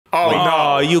Oh,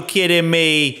 no. You kidding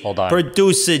me? Hold on.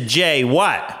 Producer Jay,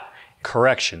 what?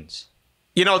 Corrections.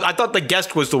 You know, I thought the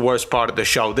guest was the worst part of the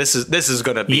show. This is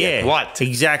going to be it. What?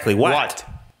 Exactly. What?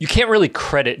 You can't really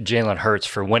credit Jalen Hurts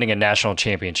for winning a national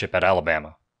championship at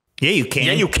Alabama. Yeah, you can.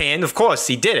 Yeah, you can. Of course,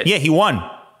 he did it. Yeah, he won.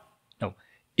 No,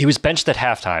 he was benched at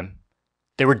halftime.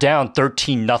 They were down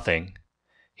 13-0.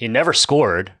 He never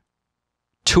scored.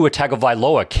 Tua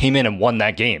Tagovailoa came in and won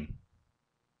that game.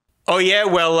 Oh, yeah?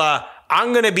 Well,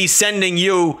 I'm going to be sending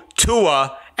you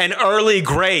Tua an early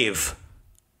grave.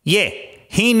 Yeah,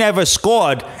 he never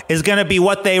scored is going to be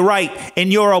what they write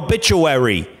in your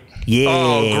obituary. Yeah.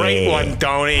 Oh, great one,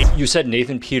 Tony. You said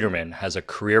Nathan Peterman has a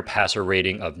career passer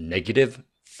rating of negative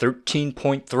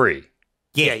 13.3.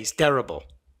 Yeah, he's terrible.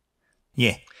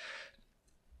 Yeah.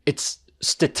 It's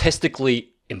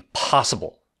statistically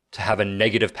impossible to have a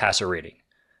negative passer rating.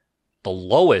 The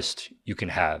lowest you can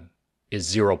have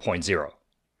is 0.0.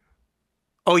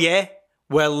 Oh, yeah?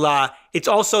 Well, it's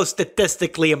also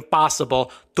statistically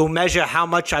impossible to measure how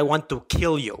much I want to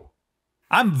kill you.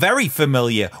 I'm very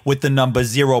familiar with the number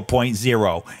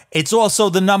 0.0. It's also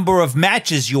the number of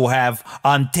matches you'll have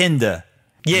on Tinder.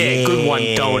 Yeah, good one,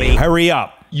 Tony. Hurry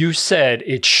up. You said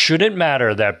it shouldn't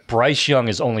matter that Bryce Young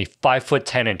is only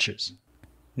 5'10".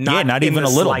 Not even a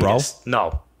little, slightest. bro.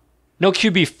 No. No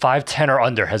QB 5'10" or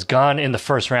under has gone in the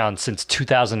first round since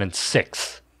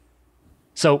 2006.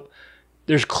 So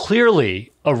there's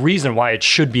clearly a reason why it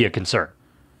should be a concern.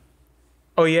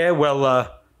 Oh, yeah?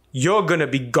 Well, you're going to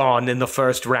be gone in the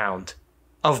first round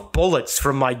of bullets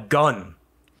from my gun.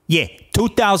 Yeah,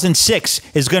 2006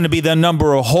 is going to be the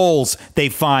number of holes they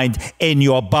find in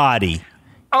your body.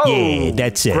 Oh, yeah,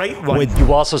 that's it. Great one.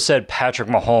 You also said Patrick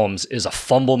Mahomes is a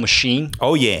fumble machine.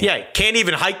 Oh, yeah. Yeah, can't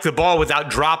even hike the ball without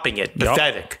dropping it.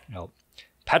 Pathetic. No.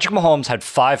 Patrick Mahomes had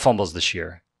 5 fumbles this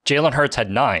year. Jalen Hurts had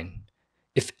 9.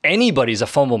 If anybody's a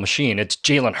fumble machine, it's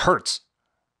Jalen Hurts.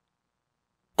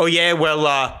 Oh, yeah?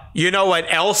 Well, you know what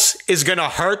else is going to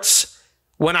hurt?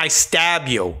 When I stab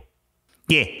you.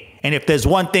 Yeah, and if there's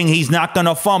one thing he's not going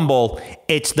to fumble,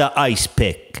 it's the ice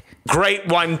pick. Great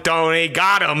one, Tony.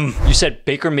 Got him. You said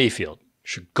Baker Mayfield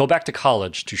should go back to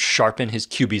college to sharpen his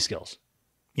QB skills.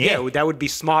 Yeah, that would be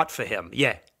smart for him.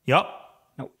 Yeah. Yup.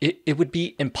 No, it would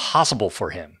be impossible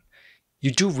for him. You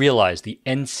do realize the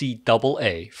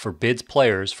NCAA forbids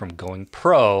players from going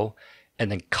pro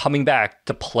and then coming back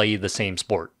to play the same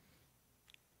sport.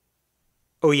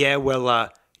 Oh, yeah? Well,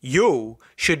 you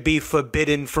should be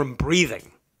forbidden from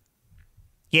breathing.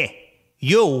 Yeah,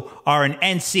 you are an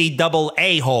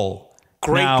NCAA hole.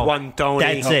 Great one, Tony.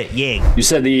 That's it, yeah. You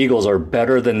said the Eagles are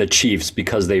better than the Chiefs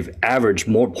because they've averaged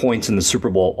more points in the Super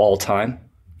Bowl all time?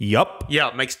 Yup. Yeah,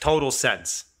 it makes total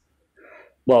sense.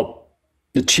 Well,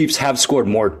 the Chiefs have scored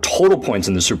more total points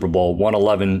in the Super Bowl,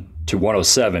 111 to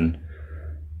 107.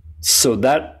 So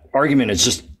that argument is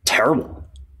just terrible.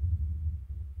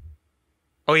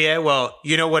 Oh, yeah? Well,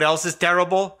 you know what else is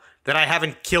terrible? That I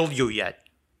haven't killed you yet.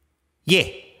 Yeah,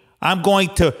 I'm going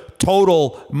to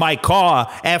total my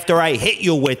car after I hit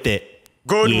you with it.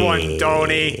 Good one,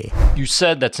 Tony. You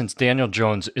said that since Daniel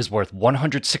Jones is worth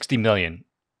 $160 million,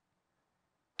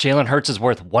 Jalen Hurts is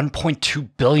worth $1.2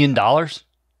 billion?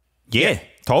 Yeah,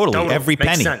 totally. Total. Every Makes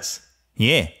penny. sense.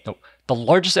 Yeah. No, the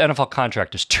largest NFL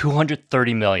contract is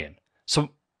 $230 million. So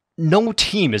no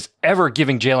team is ever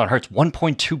giving Jalen Hurts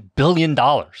 $1.2 billion.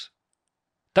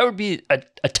 That would be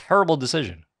a terrible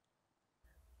decision.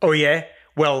 Oh, yeah?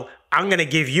 Well, I'm going to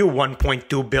give you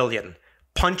 $1.2 billion.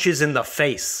 Punches in the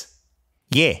face.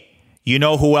 Yeah. You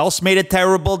know who else made a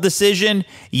terrible decision?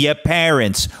 Your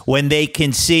parents, when they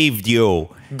conceived you.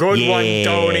 Good one,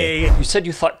 Tony. You said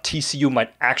you thought TCU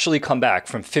might actually come back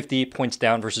from 58 points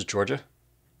down versus Georgia?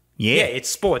 Yeah, it's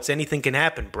sports. Anything can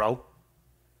happen, bro.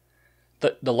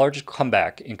 The largest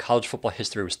comeback in college football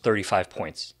history was 35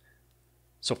 points.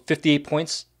 So 58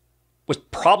 points was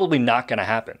probably not going to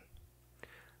happen.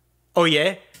 Oh,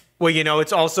 yeah? Well, you know,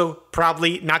 it's also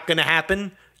probably not going to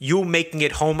happen. You making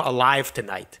it home alive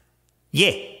tonight.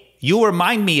 Yeah. You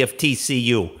remind me of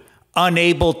TCU.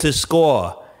 Unable to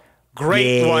score.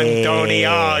 Great one, Tony.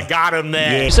 Oh, got him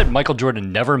there. Yeah. You said Michael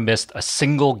Jordan never missed a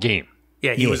single game.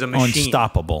 Yeah, he was a machine.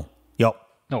 Unstoppable. Yup.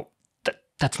 No,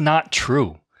 that's not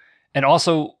true. And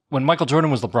also, when Michael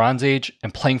Jordan was LeBron's age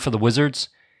and playing for the Wizards,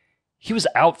 he was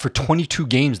out for 22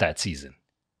 games that season.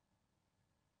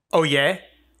 Oh, yeah?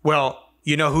 Well,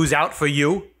 you know who's out for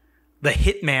you? The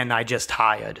hitman I just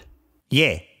hired.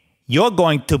 Yeah. You're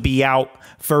going to be out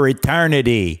for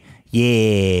eternity.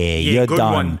 Yeah, you're good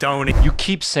done. one, Tony. You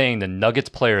keep saying the Nuggets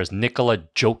player is Nikola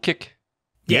Jokic?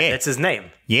 Yeah, that's his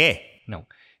name. Yeah. No,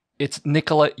 it's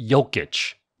Nikola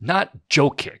Jokic, not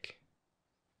Jokic.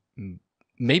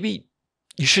 maybe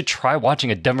you should try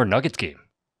watching a Denver Nuggets game.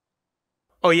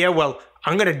 Oh, yeah, well,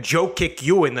 I'm going to Joe kick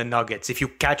you in the Nuggets if you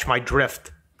catch my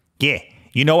drift. Yeah.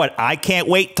 You know what I can't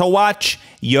wait to watch?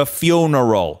 Your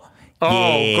funeral.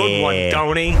 Oh, yeah. Good one,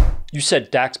 Tony. You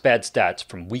said Dak's bad stats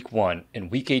from week 1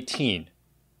 and week 18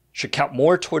 should count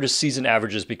more toward his season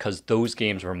averages because those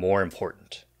games were more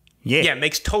important. Yeah, it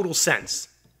makes total sense.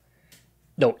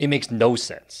 No, it makes no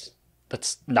sense.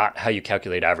 That's not how you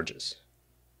calculate averages.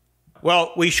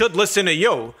 Well, we should listen to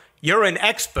you. You're an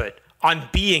expert on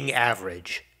being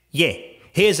average. Yeah.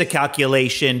 Here's a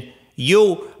calculation.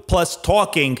 You plus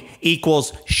talking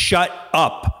equals shut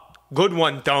up. Good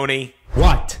one, Tony.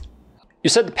 What? You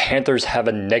said the Panthers have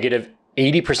a negative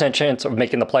 80% chance of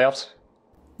making the playoffs?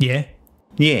 Yeah.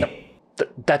 Yeah.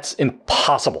 That's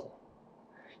impossible.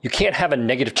 You can't have a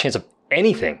negative chance of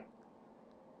anything.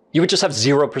 You would just have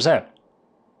 0%.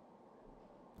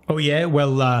 Oh, yeah?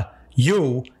 Well,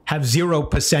 you have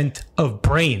 0% of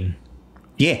brain.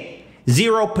 Yeah.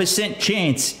 0%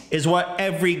 chance is what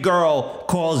every girl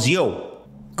calls you.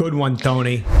 Good one,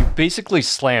 Tony. You basically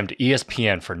slammed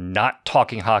ESPN for not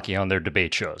talking hockey on their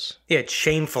debate shows. Yeah, it's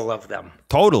shameful of them.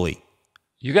 Totally.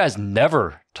 You guys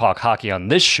never talk hockey on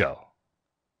this show.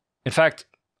 In fact,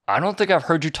 I don't think I've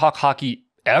heard you talk hockey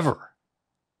ever.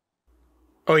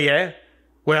 Oh, yeah?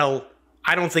 Well,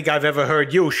 I don't think I've ever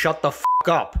heard you shut the f***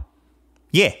 up.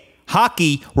 Yeah.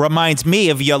 Hockey reminds me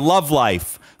of your love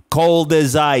life. Cold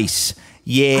as ice.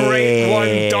 Yeah. Great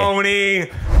one, Tony.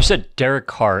 You said Derek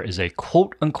Carr is a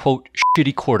quote-unquote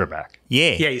shitty quarterback.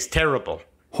 Yeah. Yeah, he's terrible.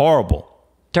 Horrible.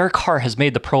 Derek Carr has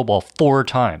made the Pro Bowl 4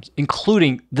 times,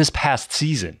 including this past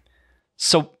season.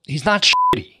 So he's not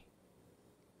shitty.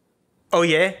 Oh,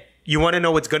 yeah? You want to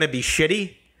know what's going to be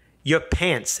shitty? Your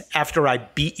pants after I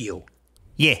beat you.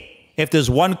 Yeah. If there's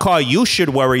one car you should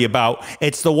worry about,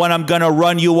 it's the one I'm going to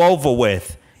run you over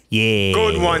with. Yeah.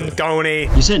 Good one, Tony.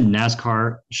 You said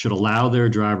NASCAR should allow their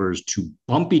drivers to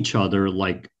bump each other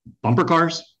like bumper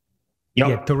cars?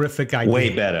 Yeah, terrific idea.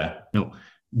 Way better. No.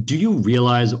 Do you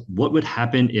realize what would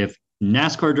happen if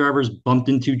NASCAR drivers bumped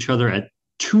into each other at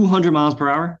 200 miles per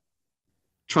hour?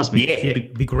 Trust me. Yeah.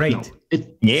 It'd be great. No, it's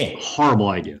Yeah. a horrible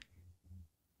idea.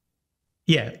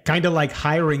 Yeah, kind of like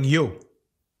hiring you.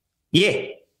 Yeah.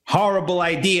 Horrible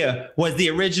idea was the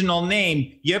original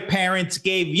name your parents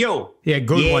gave you. Yeah,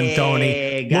 good one,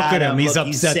 Tony. Look got at him. him. He's Look,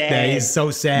 he's upset there. sad. He's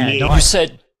so sad. Yeah. You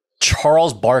said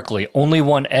Charles Barkley only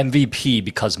won MVP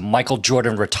because Michael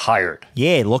Jordan retired.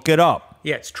 Yeah, look it up.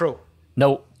 Yeah, it's true.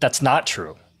 No, that's not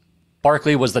true.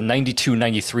 Barkley was the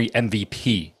 92-93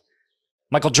 MVP.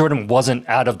 Michael Jordan wasn't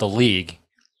out of the league.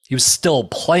 He was still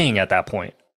playing at that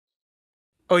point.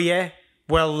 Oh, yeah?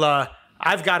 Well,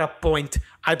 I've got a point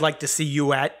I'd like to see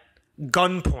you at.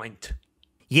 Gunpoint.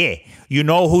 Yeah. You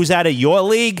know who's out of your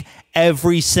league?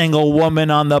 Every single woman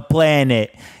on the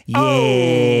planet.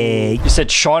 Yeah. You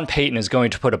said Sean Payton is going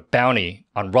to put a bounty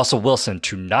on Russell Wilson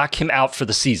to knock him out for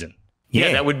the season.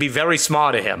 Yeah, that would be very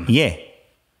smart of him. Yeah.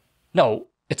 No,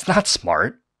 it's not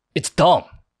smart. It's dumb.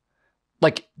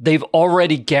 Like, they've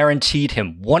already guaranteed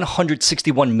him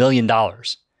 $161 million.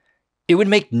 It would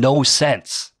make no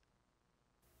sense.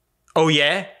 Oh,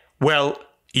 yeah? Well,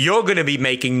 you're going to be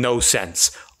making no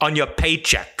sense on your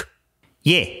paycheck.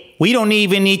 Yeah. We don't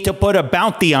even need to put a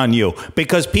bounty on you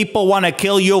because people want to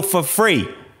kill you for free.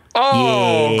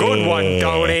 Oh, good one,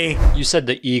 Tony. You said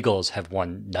the Eagles have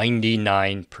won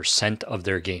 99% of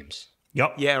their games.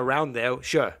 Yup. Yeah, around there,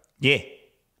 sure. Yeah.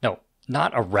 No,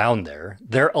 not around there.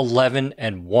 They're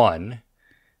 11-1,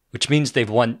 which means they've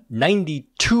won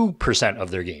 92%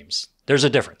 of their games. There's a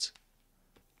difference.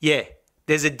 Yeah,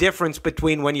 there's a difference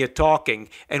between when you're talking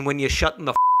and when you're shutting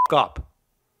the f*** up.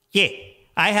 Yeah.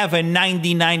 I have a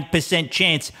 99%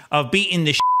 chance of beating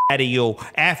the out of you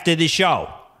after the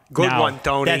show. Good Now, one,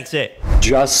 Tony. That's it.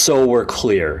 Just so we're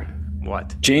clear,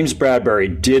 What? James Bradbury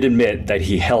did admit that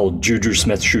he held Juju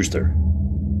Smith-Schuster.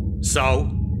 So?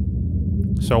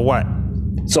 So what?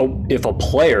 So if a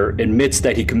player admits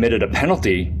that he committed a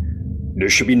penalty, there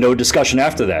should be no discussion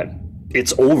after that.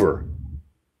 It's over.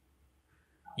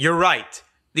 You're right.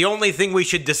 The only thing we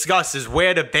should discuss is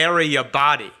where to bury your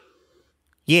body.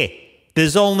 Yeah.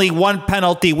 There's only one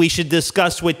penalty we should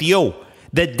discuss with you.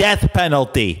 The death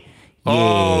penalty.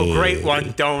 Oh, Yeah. great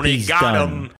one, Tony. He's Got done.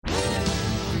 him.